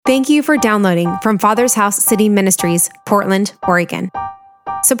Thank you for downloading from Father's House City Ministries, Portland, Oregon.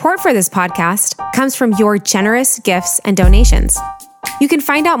 Support for this podcast comes from your generous gifts and donations. You can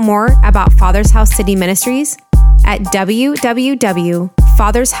find out more about Father's House City Ministries at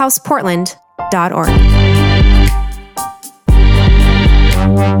www.fathershouseportland.org.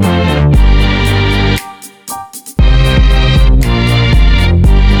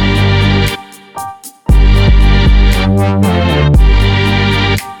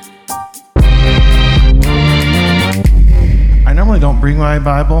 I normally don't bring my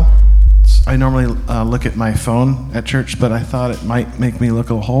Bible. I normally look at my phone at church, but I thought it might make me look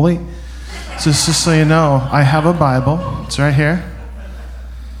a little holy. So just so you know, I have a Bible. It's right here.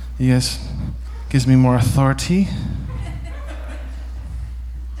 You guys, gives me more authority.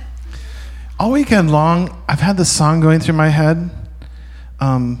 All weekend long, I've had this song going through my head.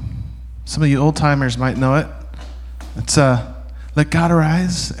 Some of you old timers might know it. It's "Let God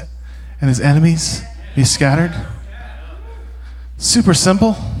arise and his enemies be scattered." Super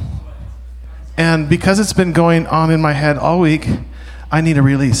simple. And because it's been going on in my head all week, I need a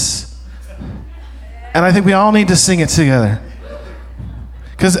release. And I think we all need to sing it together.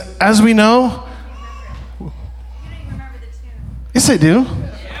 Because as we know, yes I do.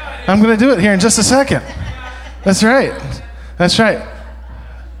 I'm going to do it here in just a second. That's right. That's right.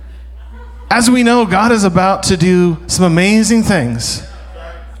 As we know, God is about to do some amazing things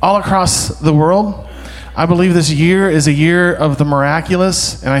all across the world. I believe this year is a year of the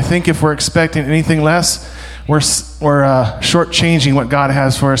miraculous, and I think if we're expecting anything less, we're shortchanging what God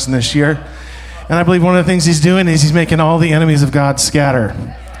has for us in this year. And I believe one of the things he's doing is he's making all the enemies of God scatter.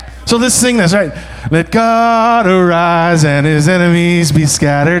 So let's sing this, right? Let God arise and his enemies be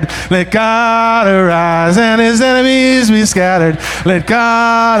scattered. Let God arise and his enemies be scattered. Let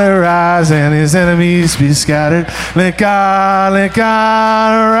God arise and his enemies be scattered. Let God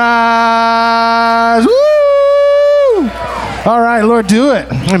arise. Woo! All right, Lord, do it.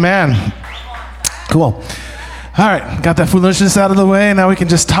 Amen. Cool. All right, got that foolishness out of the way. Now we can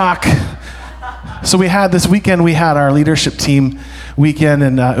just talk. So this weekend, we had our leadership team weekend,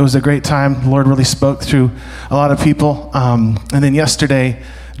 and it was a great time. The Lord really spoke through a lot of people. And then yesterday,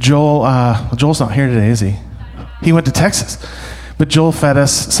 Joel's not here today, is he? He went to Texas. But Joel fed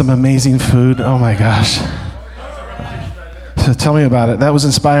us some amazing food. Oh my gosh. So tell me about it. That was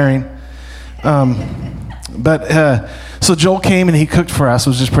inspiring. So Joel came and he cooked for us. It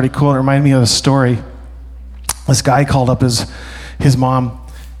was just pretty cool. It reminded me of a story. This guy called up his mom,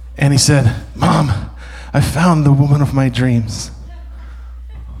 and he said, "Mom, I found the woman of my dreams."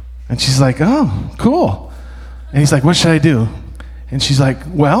 And she's like, "Oh, cool." And he's like, "What should I do?" And she's like,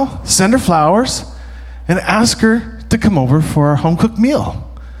 "Well, send her flowers and ask her to come over for a home-cooked meal."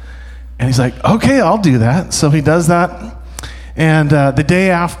 And he's like, "Okay, I'll do that." So he does that. And the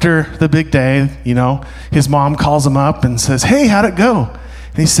day after the big day, his mom calls him up and says, "Hey, how'd it go?"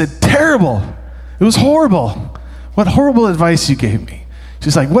 And he said, "Terrible. It was horrible. What horrible advice you gave me."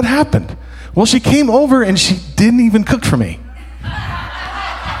 She's like, "What happened?" "Well, she came over and she didn't even cook for me."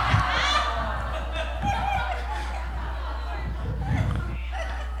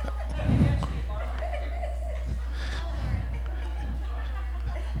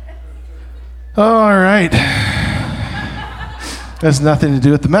 All right. Has nothing to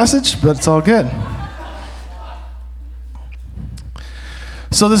do with the message, but it's all good.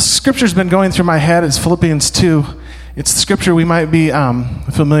 So this scripture's been going through my head. It's Philippians 2. It's the scripture we might be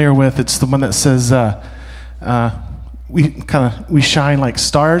familiar with. It's the one that says we shine like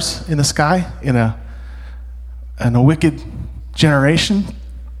stars in the sky in a wicked generation.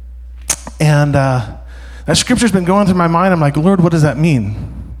 And that scripture's been going through my mind. I'm like, Lord, what does that mean?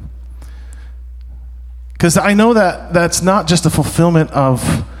 Because I know that that's not just a fulfillment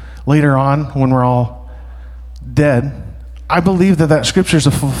of later on when we're all dead. I believe that scripture is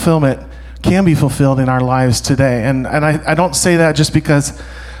a fulfillment, can be fulfilled in our lives today. And I don't say that just because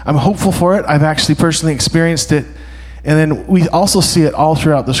I'm hopeful for it. I've actually personally experienced it. And then we also see it all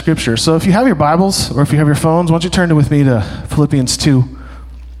throughout the scripture. So if you have your Bibles or if you have your phones, why don't you turn with me to Philippians 2.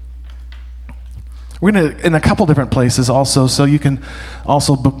 We're going to, in a couple different places also, so you can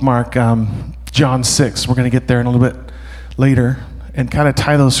also bookmark John 6. We're going to get there in a little bit later and kind of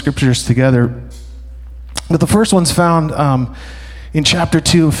tie those scriptures together. But the first one's found in chapter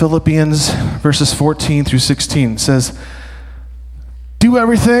 2 of Philippians, verses 14 through 16. It says, "Do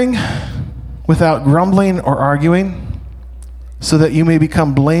everything without grumbling or arguing, so that you may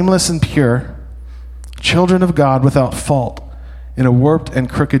become blameless and pure, children of God without fault, in a warped and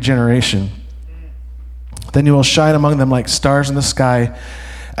crooked generation. Then you will shine among them like stars in the sky,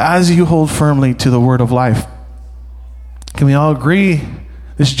 as you hold firmly to the word of life." Can we all agree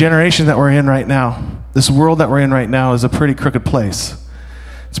This generation that we're in right now, this world that we're in right now is a pretty crooked place.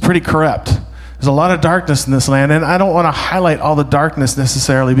 It's pretty corrupt. There's a lot of darkness in this land, and I don't want to highlight all the darkness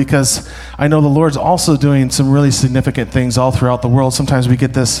necessarily because I know the Lord's also doing some really significant things all throughout the world. Sometimes we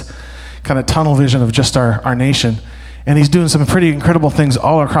get this kind of tunnel vision of just our nation, and he's doing some pretty incredible things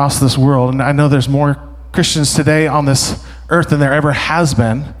all across this world, and I know there's more Christians today on this earth than there ever has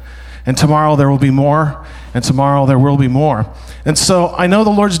been, and tomorrow there will be more, and tomorrow there will be more. And so I know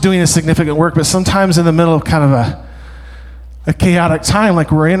the Lord's doing a significant work, but sometimes in the middle of kind of a chaotic time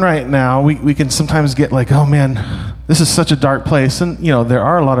like we're in right now, we can sometimes get like, oh man, this is such a dark place. And, there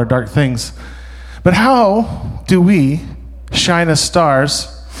are a lot of dark things. But how do we shine as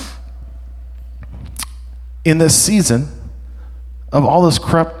stars in this season of all this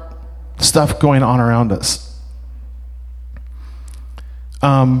corrupt stuff going on around us?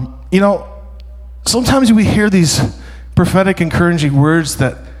 Sometimes we hear these prophetic, encouraging words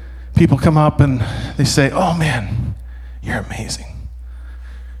that people come up and they say, oh man, you're amazing.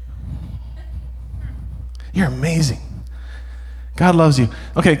 You're amazing. God loves you.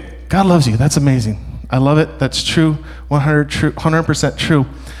 Okay, God loves you. That's amazing. I love it. That's true. 100% true.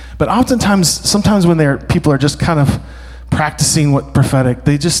 But oftentimes, sometimes when people are just kind of practicing what prophetic,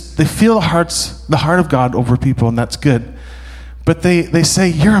 they feel the heart of God over people, and that's good. But they say,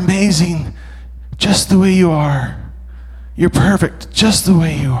 you're amazing just the way you are. You're perfect just the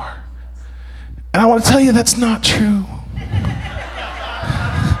way you are. And I want to tell you that's not true.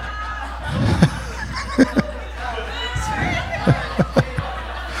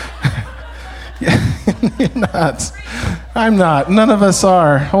 You're not. I'm not. None of us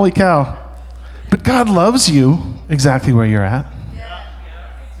are. Holy cow. But God loves you exactly where you're at.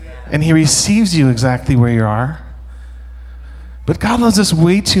 And he receives you exactly where you are. But God loves us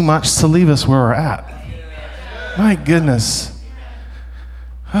way too much to leave us where we're at. My goodness.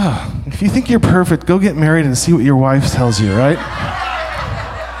 Oh, if you think you're perfect, go get married and see what your wife tells you, right?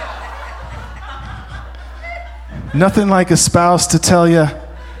 Nothing like a spouse to tell you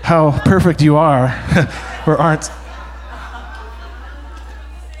how perfect you are or aren't.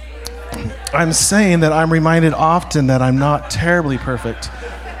 I'm saying that I'm reminded often that I'm not terribly perfect.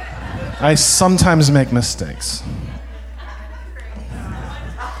 I sometimes make mistakes.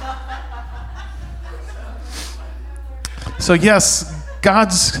 So yes,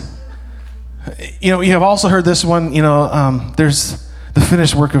 God's, you have also heard this one, there's the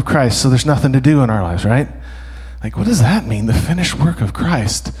finished work of Christ, so there's nothing to do in our lives, right? Like, what does that mean, the finished work of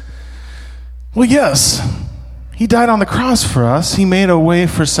Christ? Well, yes, he died on the cross for us. He made a way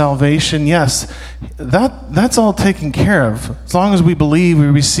for salvation. Yes, that's all taken care of. As long as we believe, we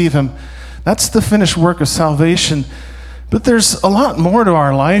receive him, that's the finished work of salvation. But there's a lot more to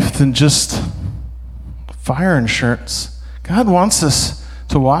our life than just fire insurance. God wants us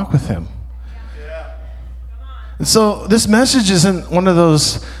to walk with him. And so this message isn't one of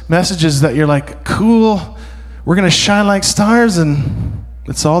those messages that you're like, cool, we're going to shine like stars and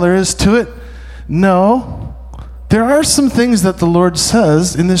that's all there is to it. No, there are some things that the Lord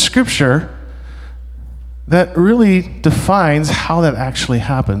says in the scripture that really defines how that actually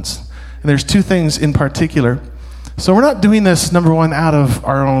happens. And there's two things in particular. So we're not doing this, number one, out of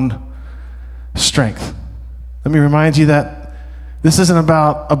our own strength. Let me remind you that this isn't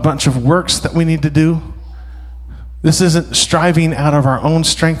about a bunch of works that we need to do. This isn't striving out of our own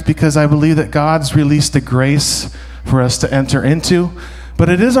strength, because I believe that God's released a grace for us to enter into. But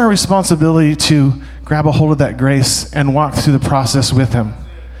it is our responsibility to grab a hold of that grace and walk through the process with him.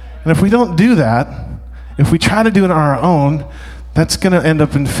 And if we don't do that, if we try to do it on our own, that's going to end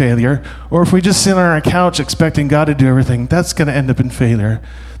up in failure. Or if we just sit on our couch expecting God to do everything, that's going to end up in failure.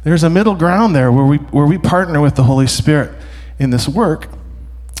 There's a middle ground there where we partner with the Holy Spirit in this work.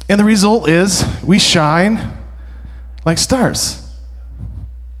 And the result is we shine like stars.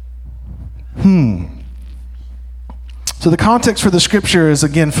 So the context for the scripture is,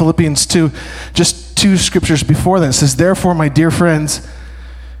 again, Philippians 2, just two scriptures before that. It says, therefore, my dear friends,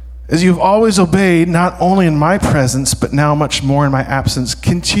 as you've always obeyed, not only in my presence, but now much more in my absence,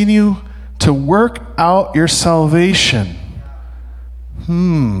 continue to work out your salvation.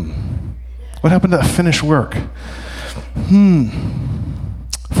 What happened to that finished work?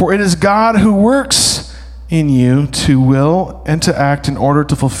 For it is God who works in you to will and to act in order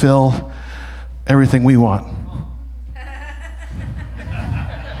to fulfill everything we want.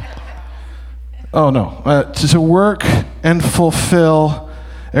 To work and fulfill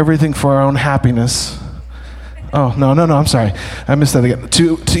everything for our own happiness. I'm sorry. I missed that again.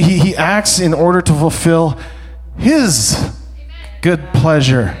 He acts in order to fulfill his good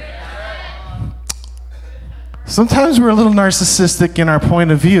pleasure. Sometimes we're a little narcissistic in our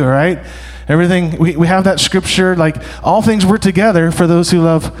point of view, right? Everything, we have that scripture, like, all things work together for those who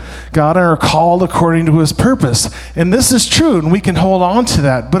love God and are called according to his purpose. And this is true, and we can hold on to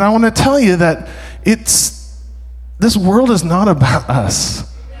that. But I want to tell you that this world is not about us.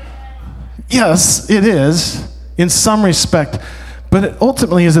 Yes, it is, in some respect, but it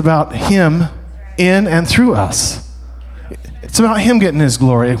ultimately is about him in and through us. It's about him getting his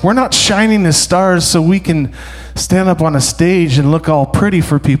glory. We're not shining as stars so we can stand up on a stage and look all pretty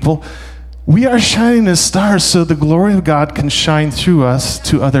for people. We are shining as stars so the glory of God can shine through us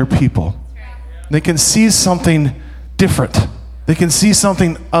to other people. They can see something different. They can see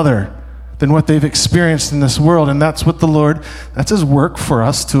something other than what they've experienced in this world. And that's what that's his work for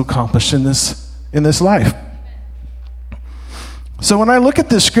us to accomplish in this life. So when I look at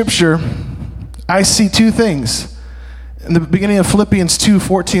this scripture, I see two things. In the beginning of Philippians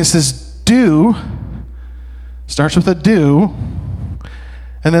 2:14, it says, do, starts with a do,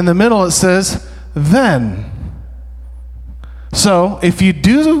 and in the middle it says, then. So if you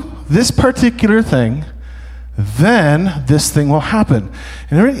do this particular thing, then this thing will happen.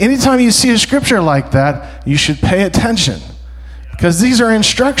 And anytime you see a scripture like that, you should pay attention. Because these are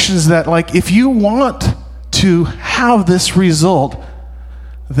instructions that, like, if you want to have this result,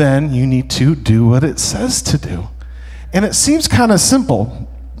 then you need to do what it says to do. And it seems kind of simple,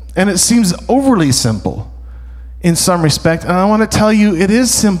 and it seems overly simple in some respect. And I want to tell you, it is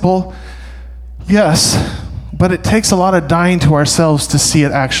simple, yes, but it takes a lot of dying to ourselves to see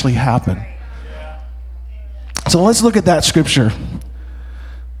it actually happen. So let's look at that scripture.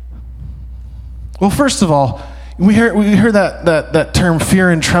 Well, first of all, we hear that term fear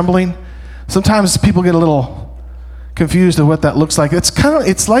and trembling. Sometimes people get a little confused of what that looks like.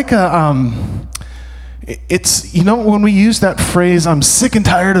 It's like when we use that phrase, I'm sick and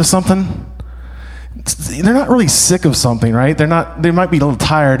tired of something, they're not really sick of something, right? They might be a little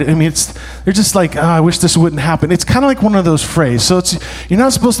tired. I mean, they're just like, I wish this wouldn't happen. It's kind of like one of those phrases. So you're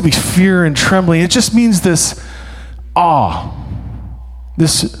not supposed to be fear and trembling. It just means this awe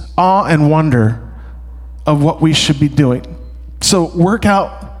and wonder of what we should be doing. So work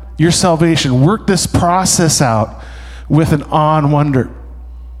out your salvation. Work this process out with an awe and wonder,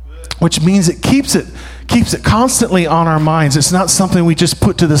 which means it keeps it constantly on our minds. It's not something we just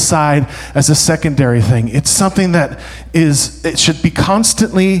put to the side as a secondary thing. It's something it should be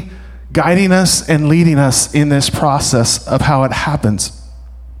constantly guiding us and leading us in this process of how it happens.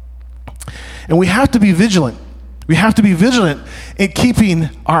 And we have to be vigilant. We have to be vigilant in keeping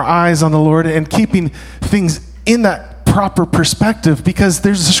our eyes on the Lord and keeping things in that proper perspective, because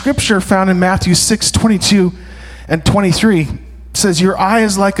there's a scripture found in Matthew 6:22 and 23. It says, your eye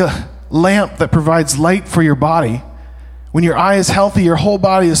is like a lamp that provides light for your body. When your eye is healthy, your whole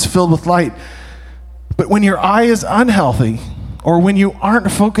body is filled with light. But when your eye is unhealthy, or when you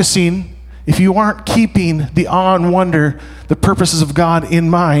aren't focusing, if you aren't keeping the awe and wonder, the purposes of God in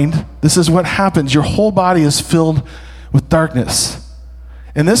mind, this is what happens. Your whole body is filled with darkness.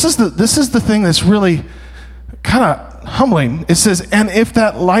 And this is the thing that's really kind of humbling. It says, and if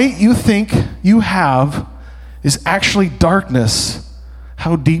that light you think you have is actually darkness,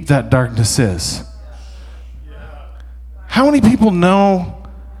 how deep that darkness is. How many people know,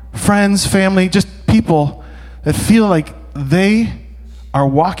 friends, family, just people that feel like they are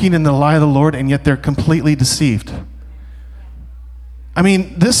walking in the light of the Lord and yet they're completely deceived? I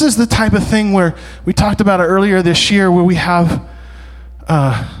mean, this is the type of thing where we talked about it earlier this year, where we have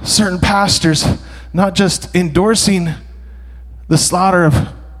certain pastors not just endorsing the slaughter of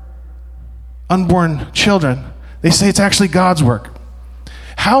unborn children. They say it's actually God's work.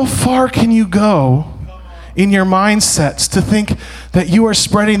 How far can you go in your mindsets to think that you are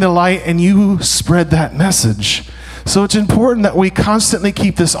spreading the light and you spread that message? So it's important that we constantly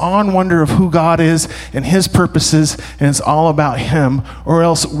keep this awe and wonder of who God is and his purposes, and it's all about him, or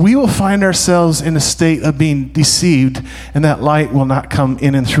else we will find ourselves in a state of being deceived, and that light will not come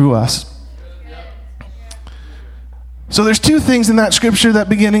in and through us. So there's two things in that scripture, that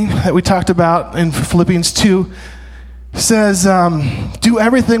beginning that we talked about in Philippians 2. It says, do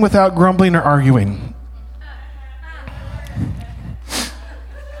everything without grumbling or arguing.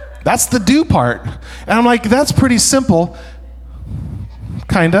 That's the do part. And I'm like, that's pretty simple.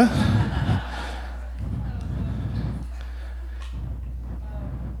 Kinda.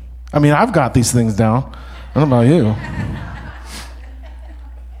 I mean, I've got these things down. I don't know about you.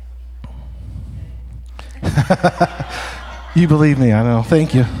 You believe me, I know.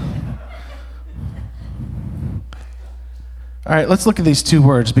 Thank you. All right, let's look at these two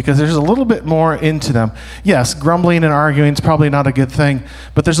words because there's a little bit more into them. Yes, grumbling and arguing is probably not a good thing,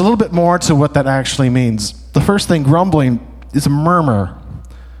 but there's a little bit more to what that actually means. The first thing, grumbling, is a murmur.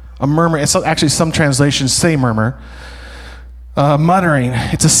 A murmur, it's actually some translations say murmur. Muttering,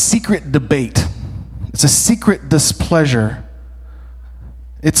 it's a secret debate. It's a secret displeasure.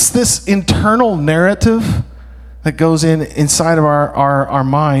 It's this internal narrative that goes inside of our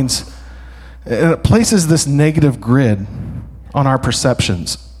minds, and it places this negative grid on our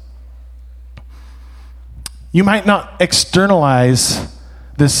perceptions. You might not externalize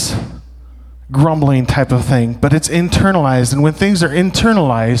this grumbling type of thing, but it's internalized, and when things are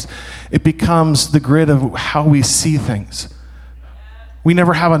internalized, it becomes the grid of how we see things. We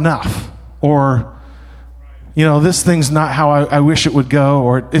never have enough, or this thing's not how I wish it would go,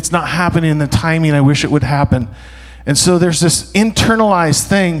 or it's not happening in the timing I wish it would happen. And so there's this internalized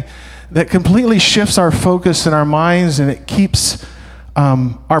thing that completely shifts our focus in our minds, and it keeps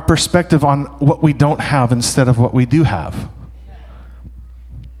our perspective on what we don't have instead of what we do have.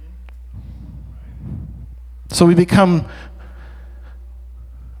 So we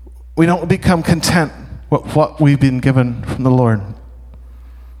don't become content with what we've been given from the Lord.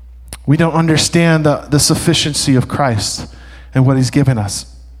 We don't understand the sufficiency of Christ and what he's given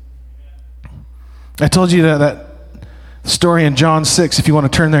us. I told you that story in John 6. If you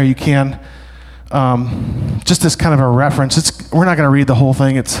want to turn there, you can. Just as kind of a reference. We're not going to read the whole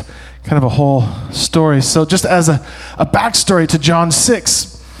thing. It's kind of a whole story. So just as a backstory to John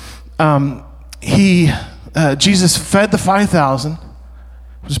 6, Jesus fed the 5,000,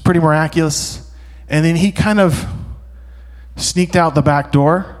 which was pretty miraculous. And then he kind of sneaked out the back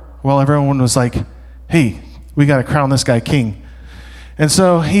door while everyone was like, hey, we got to crown this guy king. And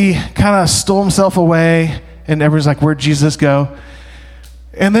so he kind of stole himself away, and everyone's like, where'd Jesus go?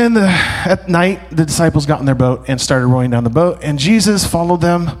 And then at night, the disciples got in their boat and started rowing down the boat, and Jesus followed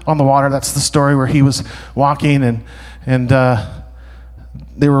them on the water. That's the story where he was walking, and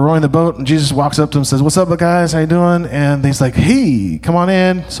they were rowing the boat, and Jesus walks up to them and says, what's up, guys? How you doing? And he's like, hey, come on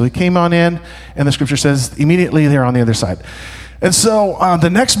in. So he came on in, and the scripture says immediately they're on the other side. And so the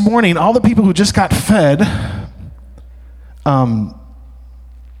next morning, all the people who just got fed,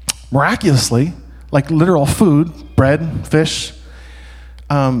 miraculously, like literal food, bread, fish,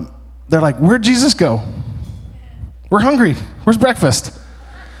 they're like, where'd Jesus go? We're hungry. Where's breakfast?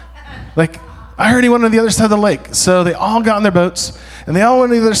 Like, I heard he went on the other side of the lake. So they all got in their boats, and they all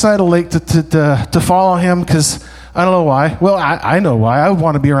went to the other side of the lake to follow him, because I don't know why. Well, I know why. I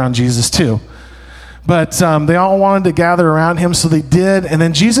want to be around Jesus too. But they all wanted to gather around him, so they did. And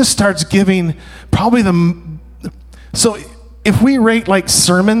then Jesus starts giving probably so if we rate like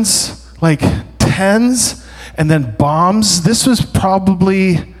sermons, like 10s and then bombs, this was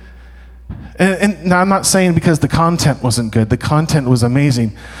probably, and now I'm not saying because the content wasn't good. The content was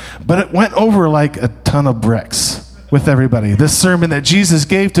amazing. But it went over like a ton of bricks with everybody. This sermon that Jesus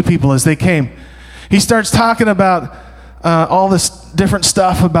gave to people as they came. He starts talking about all this different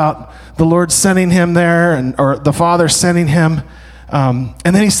stuff about the Lord sending him there, or the Father sending him. And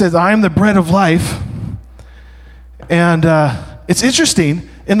then he says, I am the bread of life. And it's interesting,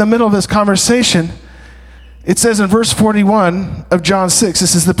 in the middle of this conversation, it says in verse 41 of John 6, it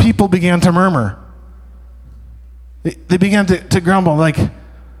says, the people began to murmur. They began to grumble, like,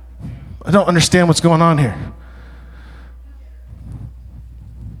 I don't understand what's going on here.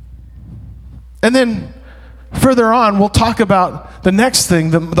 And then further on, we'll talk about the next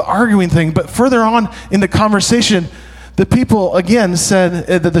thing, the arguing thing. But further on in the conversation, the people, again,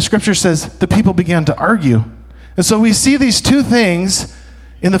 said, that the scripture says, the people began to argue. And so we see these two things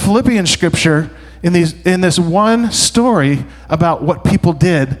in the Philippian scripture, in this one story about what people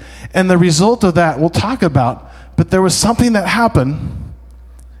did. And the result of that we'll talk about. But there was something that happened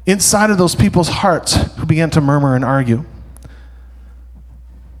inside of those people's hearts who began to murmur and argue.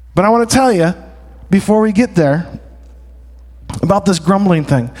 But I want to tell you, before we get there, about this grumbling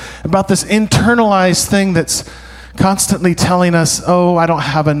thing, about this internalized thing that's constantly telling us, oh, I don't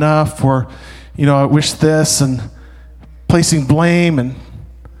have enough, or, I wish this, and placing blame. And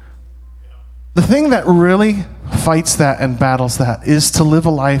the thing that really fights that and battles that is to live a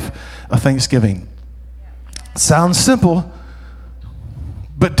life of thanksgiving. Sounds simple,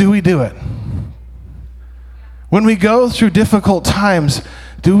 but do we do it? When we go through difficult times,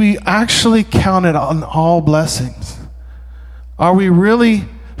 do we actually count it on all blessings? Are we really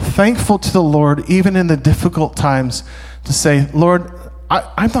thankful to the Lord, even in the difficult times, to say, Lord,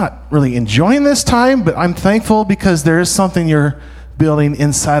 I'm not really enjoying this time, but I'm thankful because there is something you're building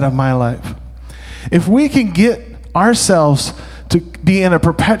inside of my life. If we can get ourselves to be in a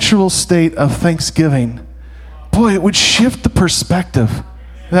perpetual state of thanksgiving, boy, boy, it would shift the perspective.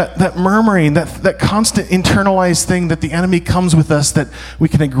 That murmuring, that constant internalized thing that the enemy comes with us that we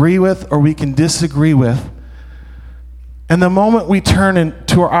can agree with or we can disagree with. And the moment we turn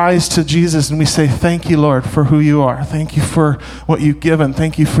to our eyes to Jesus and we say, thank you, Lord, for who you are. Thank you for what you've given.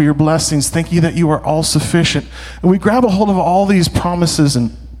 Thank you for your blessings. Thank you that you are all sufficient. And we grab a hold of all these promises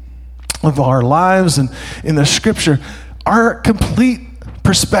and of our lives and in the scripture. Our complete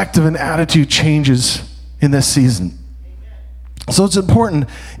perspective and attitude changes in this season. So it's important,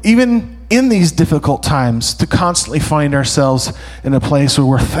 even in these difficult times, to constantly find ourselves in a place where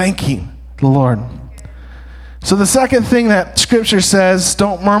we're thanking the Lord. So the second thing that scripture says,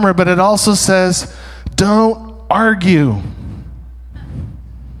 don't murmur, but it also says, don't argue.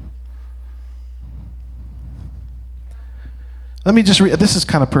 Let me just read, this is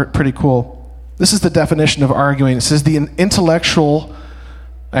kind of pretty cool. This is the definition of arguing. It says the intellectual,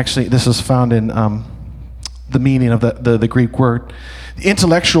 actually this is found in the meaning of the Greek word, the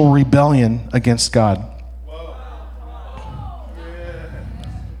intellectual rebellion against God.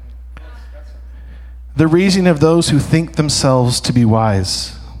 The reasoning of those who think themselves to be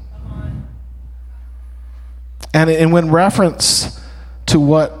wise. And when reference to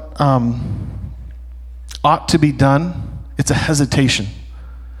what ought to be done, it's a hesitation.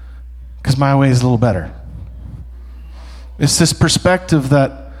 Because my way is a little better. It's this perspective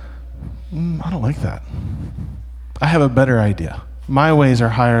that, I don't like that. I have a better idea. My ways are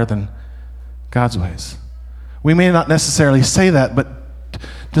higher than God's ways. We may not necessarily say that, but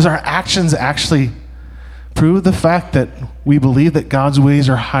does our actions actually prove the fact that we believe that God's ways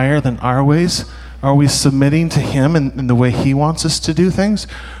are higher than our ways? Are we submitting to Him in the way He wants us to do things?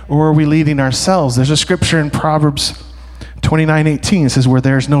 Or are we leading ourselves? There's a scripture in Proverbs 29:18. It says, where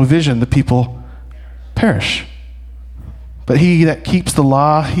there's no vision, the people perish. But he that keeps the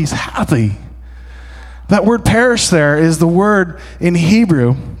law, he's happy. That word perish there is the word in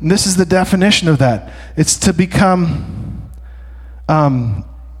Hebrew. And this is the definition of that. It's to become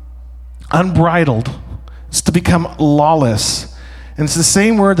unbridled. It's to become lawless. And it's the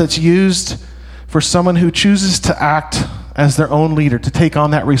same word that's used for someone who chooses to act as their own leader, to take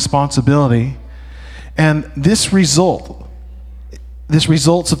on that responsibility. And this results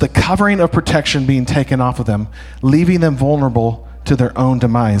of the covering of protection being taken off of them, leaving them vulnerable to their own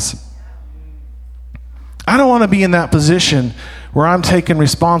demise. I don't want to be in that position where I'm taking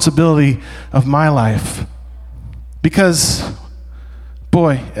responsibility of my life, because,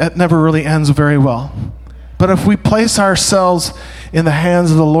 boy, it never really ends very well. But if we place ourselves in the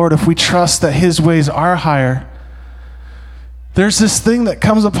hands of the Lord, if we trust that His ways are higher, there's this thing that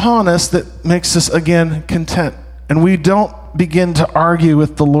comes upon us that makes us, again, content. And we don't begin to argue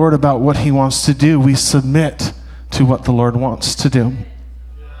with the Lord about what He wants to do. We submit to what the Lord wants to do.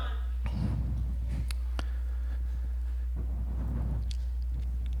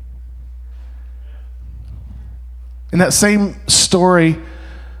 In that same story,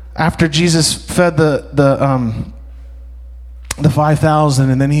 after Jesus fed the 5,000,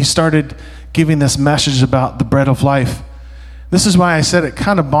 and then He started giving this message about the bread of life. This is why I said it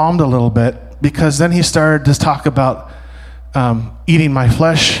kind of bombed a little bit, because then He started to talk about eating my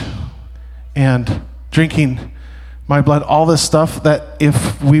flesh and drinking my blood, all this stuff that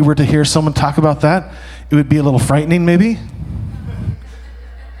if we were to hear someone talk about that, it would be a little frightening maybe.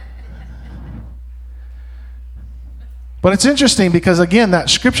 But it's interesting because, again, that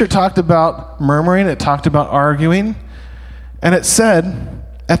scripture talked about murmuring, it talked about arguing, and it said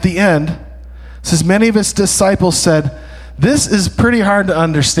at the end, it says, many of His disciples said, this is pretty hard to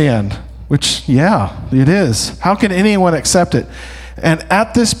understand, which, yeah, it is. How can anyone accept it? And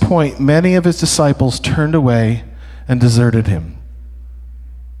at this point, many of His disciples turned away and deserted Him.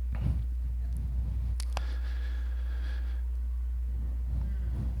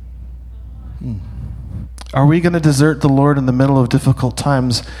 Are we going to desert the Lord in the middle of difficult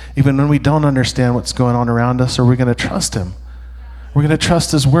times, even when we don't understand what's going on around us, or are we going to trust Him? We're going to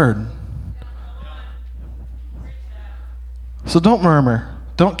trust His word. So don't murmur.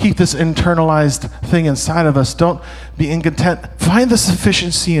 Don't keep this internalized thing inside of us. Don't be incontent. Find the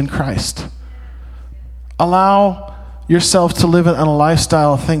sufficiency in Christ. Allow yourself to live in a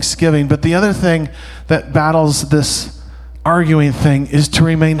lifestyle of thanksgiving. But the other thing that battles this arguing thing is to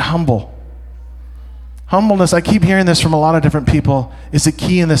remain humble. Humbleness, I keep hearing this from a lot of different people, is the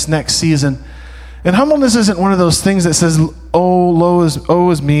key in this next season. And humbleness isn't one of those things that says, woe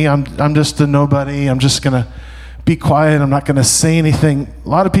is me, I'm just a nobody, I'm just going to be quiet, I'm not going to say anything. A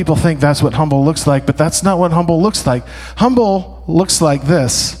lot of people think that's what humble looks like, but that's not what humble looks like. Humble looks like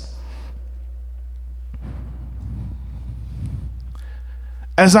this.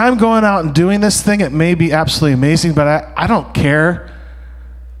 as I'm going out and doing this thing, it may be absolutely amazing, but I don't care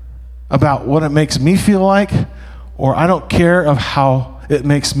about what it makes me feel like, or I don't care of how it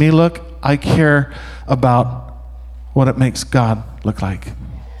makes me look. I care about what it makes God look like.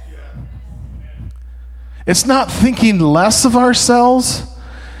 It's not thinking less of ourselves,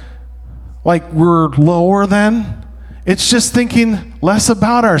 like we're lower than. It's just thinking less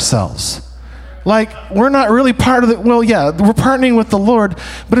about ourselves. Like, we're not really part of it. Well, yeah, we're partnering with the Lord,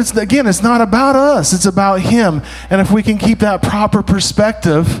 but it's not about us. It's about Him. And if we can keep that proper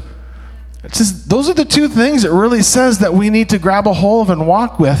perspective, it's just, those are the two things it really says that we need to grab a hold of and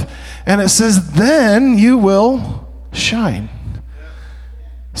walk with. And it says, then you will shine.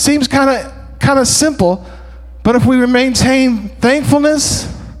 Seems kind of simple, but if we maintain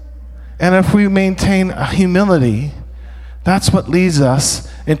thankfulness and if we maintain humility, that's what leads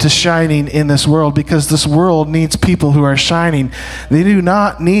us into shining in this world, because this world needs people who are shining. They do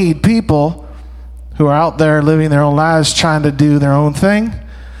not need people who are out there living their own lives trying to do their own thing.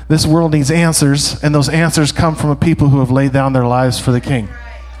 This world needs answers, and those answers come from a people who have laid down their lives for the King.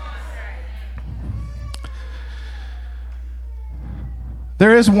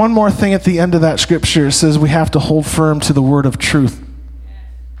 There is one more thing at the end of that scripture. It says we have to hold firm to the word of truth.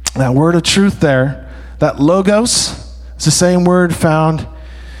 That word of truth there, that logos, it's the same word found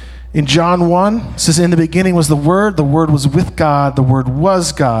in John 1. It says, in the beginning was the Word was with God, the Word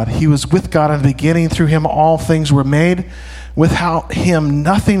was God. He was with God in the beginning. Through Him all things were made. Without Him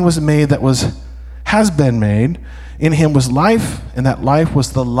nothing was made that has been made. In Him was life, and that life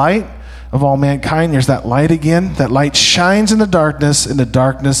was the light of all mankind. There's that light again. That light shines in the darkness, and the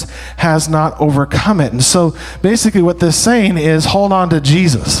darkness has not overcome it. And so basically what this is saying is, hold on to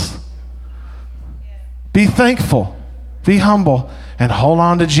Jesus. Be thankful. Be humble. And hold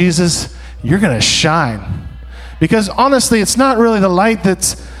on to Jesus. You're going to shine. Because honestly, it's not really the light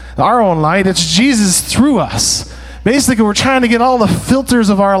that's our own light. It's Jesus through us. Basically, we're trying to get all the filters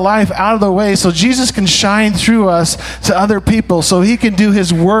of our life out of the way so Jesus can shine through us to other people, so He can do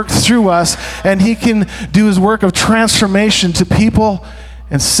His work through us, and He can do His work of transformation to people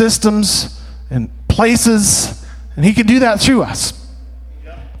and systems and places, and He can do that through us.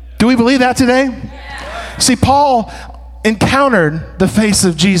 Do we believe that today? Yeah. See, Paul encountered the face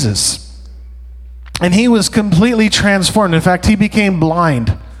of Jesus, and he was completely transformed. In fact, he became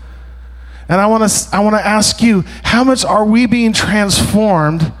blind. And I want to ask you, how much are we being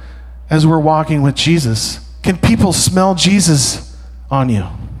transformed as we're walking with Jesus? Can people smell Jesus on you?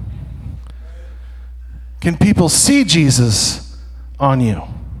 Can people see Jesus on you?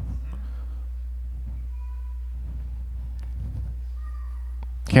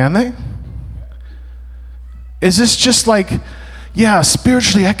 Can they? Is this just like, yeah,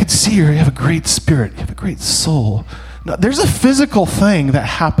 spiritually I could see you have a great spirit, you have a great soul? No, there's a physical thing that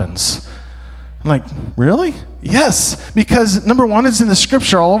happens. I'm like, really? Yes, because number one, it's in the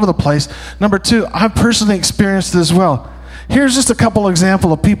scripture all over the place. Number two, I've personally experienced it as well. Here's just a couple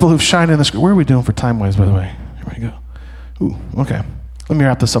examples of people who've shined in the scripture. Where are we doing for time-wise, by the way? Here we go. Ooh, okay. Let me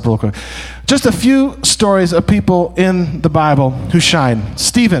wrap this up real quick. Just a few stories of people in the Bible who shine.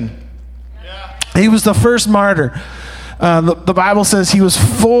 Stephen. He was the first martyr. The Bible says he was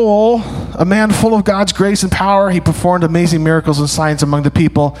a man full of God's grace and power. He performed amazing miracles and signs among the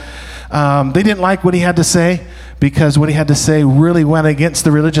people. They didn't like what he had to say, because what he had to say really went against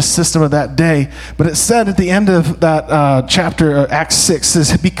the religious system of that day. But it said at the end of that chapter, Acts 6,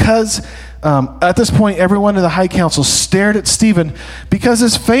 says, because at this point everyone in the high council stared at Stephen, because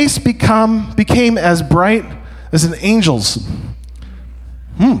his face became as bright as an angel's.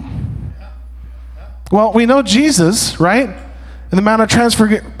 Well, we know Jesus, right? In the Mount of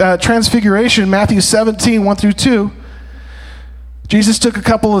Transfiguration, Matthew 17, 1 through 2, Jesus took a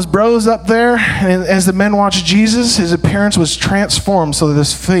couple of his bros up there, and as the men watched Jesus, his appearance was transformed so that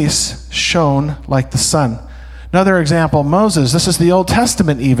his face shone like the sun. Another example, Moses. This is the Old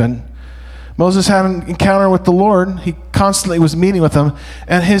Testament even. Moses had an encounter with the Lord. He constantly was meeting with him,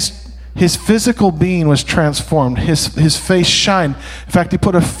 and his physical being was transformed. His face shined. In fact, he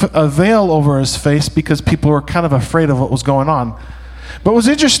put a veil over his face because people were kind of afraid of what was going on. But what's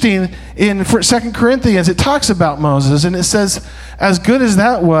interesting, in 2 Corinthians, it talks about Moses, and it says, as good as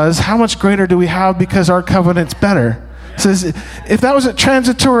that was, how much greater do we have because our covenant's better? It says, if that was a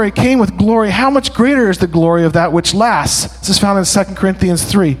transitory, came with glory, how much greater is the glory of that which lasts? This is found in 2 Corinthians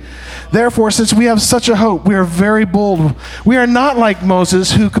 3. Therefore, since we have such a hope, we are very bold. We are not like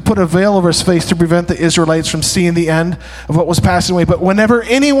Moses, who could put a veil over his face to prevent the Israelites from seeing the end of what was passing away. But whenever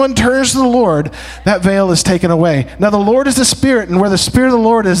anyone turns to the Lord, that veil is taken away. Now the Lord is the Spirit, and where the Spirit of the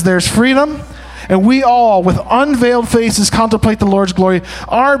Lord is, there's freedom. and we all, with unveiled faces, contemplate the Lord's glory,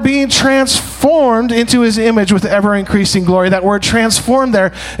 are being transformed into his image with ever-increasing glory. That word transformed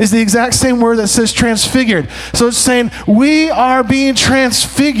there is the exact same word that says transfigured. So it's saying we are being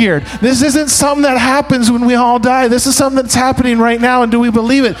transfigured. This isn't something that happens when we all die. This is something that's happening right now, and do we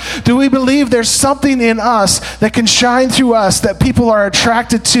believe it? Do we believe there's something in us that can shine through us that people are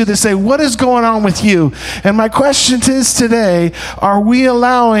attracted to? They say, what is going on with you? And my question is today, are we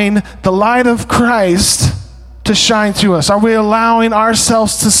allowing the light of Christ to shine through us? Are we allowing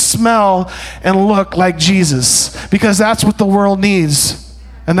ourselves to smell and look like Jesus? Because that's what the world needs.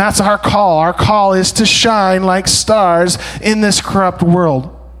 And that's our call. Our call is to shine like stars in this corrupt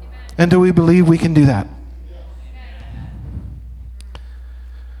world. And do we believe we can do that?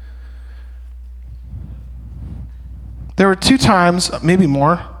 There were 2 times, maybe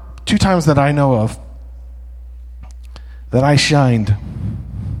more, 2 times that I know of that I shined.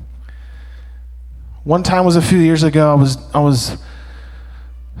 One time was a few years ago. I was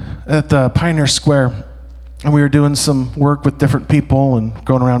at the Pioneer Square, and we were doing some work with different people and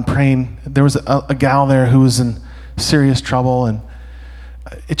going around praying. There was a gal there who was in serious trouble, and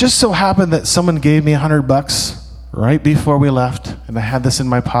it just so happened that someone gave me $100 right before we left, and I had this in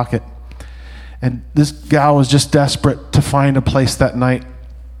my pocket. And this gal was just desperate to find a place that night.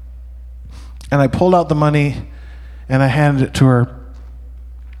 And I pulled out the money, and I handed it to her.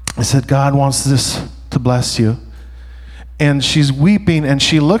 I said, God wants this to bless you. And she's weeping, and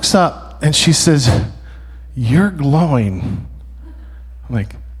she looks up, and she says, you're glowing. I'm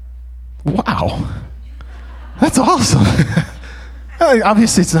like, wow, that's awesome.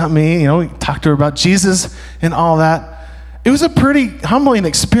 Obviously, it's not me. We talked to her about Jesus and all that. It was a pretty humbling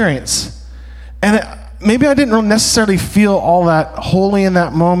experience. And maybe I didn't necessarily feel all that holy in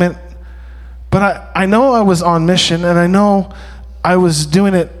that moment, but I know I was on mission, and I know I was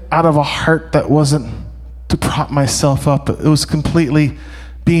doing it out of a heart that wasn't to prop myself up. It was completely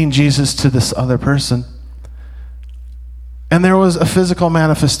being Jesus to this other person. And there was a physical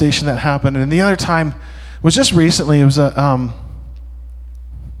manifestation that happened. And the other time was just recently. It was a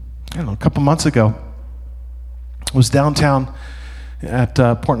couple months ago. I was downtown at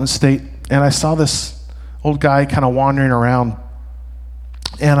Portland State, and I saw this old guy kind of wandering around.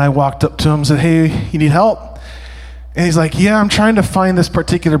 And I walked up to him and said, hey, you need help? And he's like, yeah, I'm trying to find this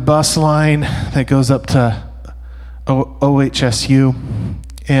particular bus line that goes up to OHSU.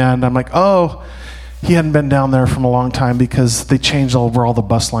 And I'm like, oh, he hadn't been down there from a long time because they changed over all the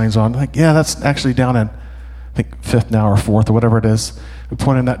bus lines on. I'm like, yeah, that's actually down in, I think, 5th now or 4th or whatever it is. We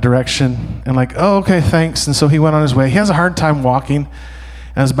point in that direction. And like, oh, okay, thanks. And so he went on his way. He has a hard time walking.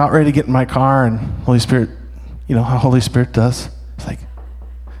 And I was about ready to get in my car, and Holy Spirit, how Holy Spirit does. It's like,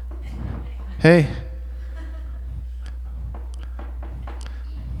 hey,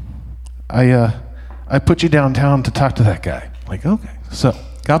 I put you downtown to talk to that guy. I'm like, okay. So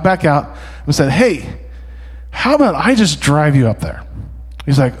got back out and said, hey, how about I just drive you up there?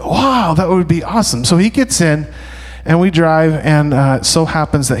 He's like, wow, that would be awesome. So he gets in, and we drive, and it so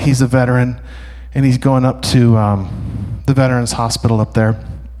happens that he's a veteran, and he's going up to the Veterans Hospital up there.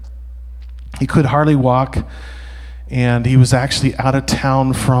 He could hardly walk, and he was actually out of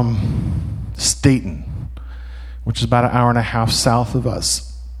town from Staten, which is about an hour and a half south of us.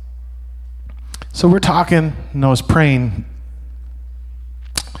 So we're talking, and I was praying,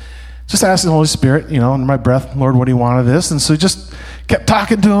 just asking the Holy Spirit, under my breath, Lord, what do you want of this? And so just kept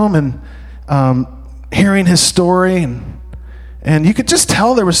talking to him and hearing his story, and you could just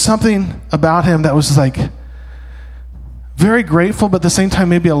tell there was something about him that was like very grateful, but at the same time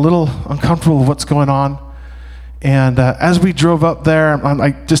maybe a little uncomfortable with what's going on. And as we drove up there,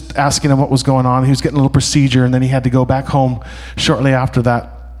 I'm just asking him what was going on. He was getting a little procedure, and then he had to go back home shortly after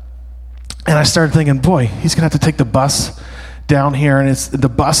that. And I started thinking, boy, he's going to have to take the bus down here. And it's the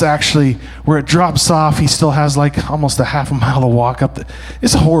bus actually, where it drops off, he still has like almost a half a mile to walk up.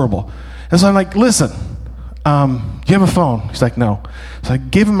 It's horrible. And so I'm like, listen, do you have a phone? He's like, no. So I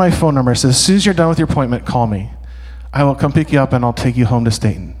gave him my phone number. I said, as soon as you're done with your appointment, call me. I will come pick you up, and I'll take you home to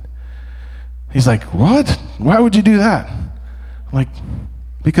Staten. He's like, what? Why would you do that? I'm like,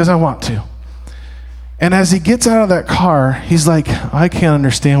 because I want to. And as he gets out of that car, he's like, I can't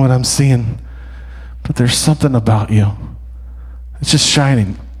understand what I'm seeing, but there's something about you. It's just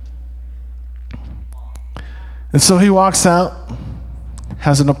shining. And so he walks out,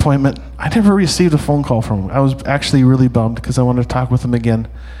 has an appointment. I never received a phone call from him. I was actually really bummed because I wanted to talk with him again.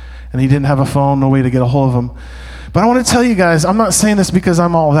 And he didn't have a phone, no way to get a hold of him. But I want to tell you guys, I'm not saying this because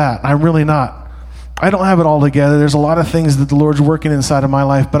I'm all that. I'm really not. I don't have it all together. There's a lot of things that the Lord's working inside of my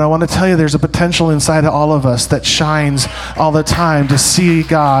life, but I want to tell you there's a potential inside of all of us that shines all the time to see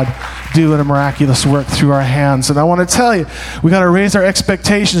God do a miraculous work through our hands. And I want to tell you, we got to raise our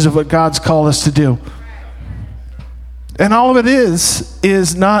expectations of what God's called us to do. And all of it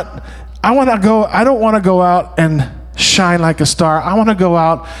is not, I don't want to go out and shine like a star. I want to go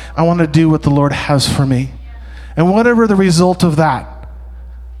out, I want to do what the Lord has for me. And whatever the result of that,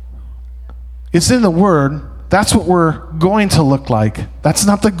 it's in the Word. That's what we're going to look like. That's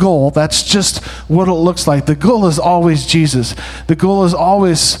not the goal. That's just what it looks like. The goal is always Jesus. The goal is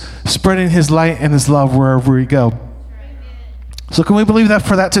always spreading His light and His love wherever we go. So can we believe that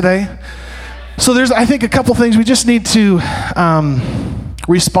for that today? So there's, I think, a couple things we just need to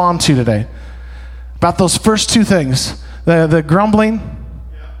respond to today. About those first two things. The grumbling,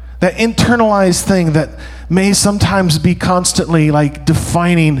 that internalized thing that may sometimes be constantly like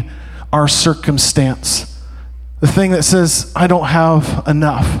defining our circumstance. The thing that says, I don't have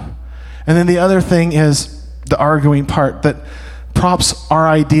enough. And then the other thing is the arguing part that props our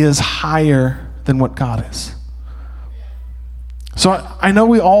ideas higher than what God is. So I know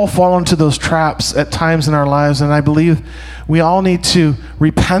we all fall into those traps at times in our lives, and I believe we all need to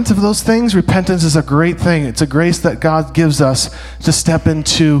repent of those things. Repentance is a great thing. It's a grace that God gives us to step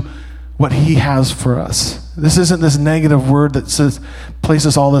into what He has for us. This isn't this negative word that says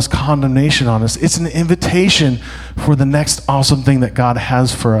places all this condemnation on us. It's an invitation for the next awesome thing that God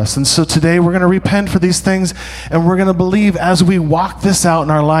has for us. And so today we're going to repent for these things, and we're going to believe as we walk this out in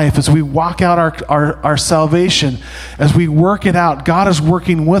our life, as we walk out our salvation, as we work it out, God is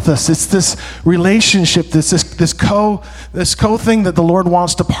working with us. It's this relationship, this co thing that the Lord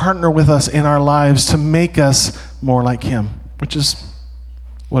wants to partner with us in our lives to make us more like Him, which is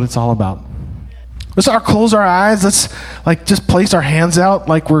what it's all about. Let's close our eyes. Let's just place our hands out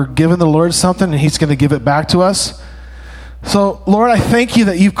like we're giving the Lord something and He's going to give it back to us. So, Lord, I thank You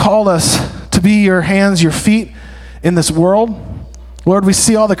that You've called us to be Your hands, Your feet in this world. Lord, we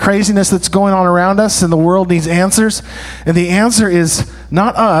see all the craziness that's going on around us, and the world needs answers. And the answer is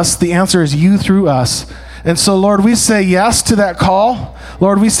not us. The answer is You through us. And so, Lord, we say yes to that call.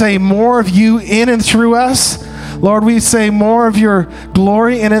 Lord, we say more of You in and through us. Lord, we say more of Your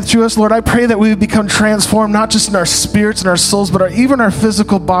glory in and through us. Lord, I pray that we would become transformed, not just in our spirits and our souls, but even our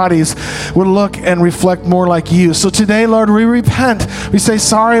physical bodies would look and reflect more like You. So today, Lord, we repent. We say,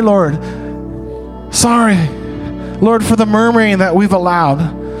 sorry, Lord. Sorry, Lord, for the murmuring that we've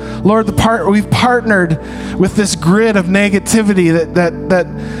allowed. Lord, we've partnered with this grid of negativity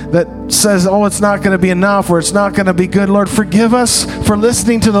that says, oh, it's not going to be enough, or it's not going to be good. Lord, forgive us for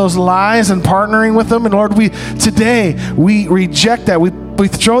listening to those lies and partnering with them. And Lord, today we reject that. We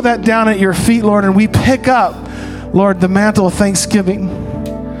throw that down at Your feet, Lord, and we pick up, Lord, the mantle of thanksgiving.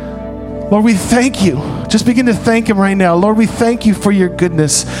 Lord, we thank You. Just begin to thank Him right now. Lord, we thank You for Your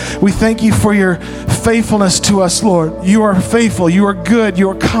goodness. We thank You for Your faithfulness to us, Lord. You are faithful. You are good. You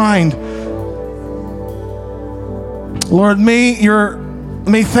are kind. Lord, may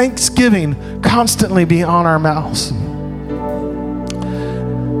thanksgiving constantly be on our mouths.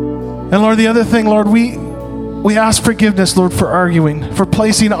 And Lord, the other thing, Lord, we ask forgiveness, Lord, for arguing, for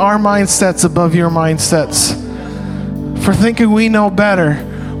placing our mindsets above Your mindsets, for thinking we know better,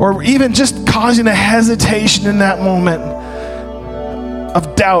 or even just causing a hesitation in that moment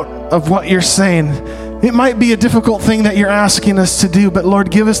of doubt of what You're saying. It might be a difficult thing that You're asking us to do, but Lord,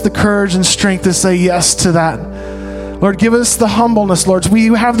 give us the courage and strength to say yes to that. Lord, give us the humbleness, Lord. We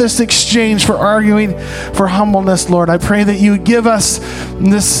have this exchange for arguing for humbleness, Lord. I pray that You give us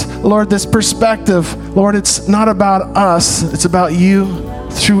this, Lord, this perspective. Lord, it's not about us. It's about You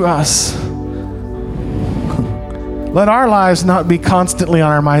through us. Let our lives not be constantly on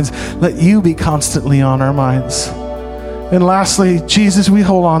our minds. Let You be constantly on our minds. And lastly, Jesus, we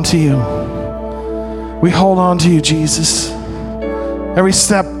hold on to You. We hold on to You, Jesus. Every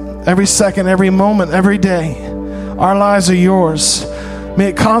step, every second, every moment, every day. Our lives are Yours. May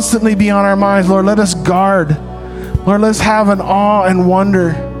it constantly be on our minds. Lord, let us guard. Lord, let's have an awe and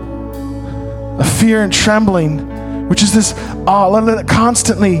wonder, a fear and trembling, which is this awe. Let it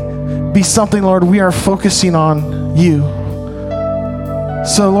constantly be something, Lord, we are focusing on You.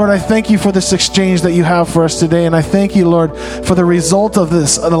 So, Lord, I thank You for this exchange that You have for us today. And I thank You, Lord, for the result of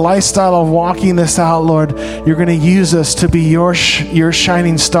this, the lifestyle of walking this out, Lord. You're going to use us to be Your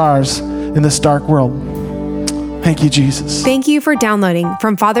shining stars in this dark world. Thank You, Jesus. Thank you for downloading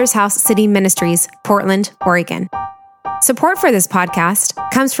from Father's House City Ministries, Portland, Oregon. Support for this podcast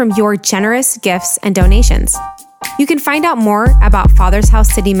comes from your generous gifts and donations. You can find out more about Father's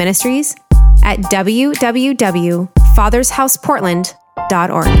House City Ministries at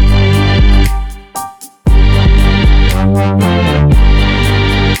www.fathershouseportland.org. Bye.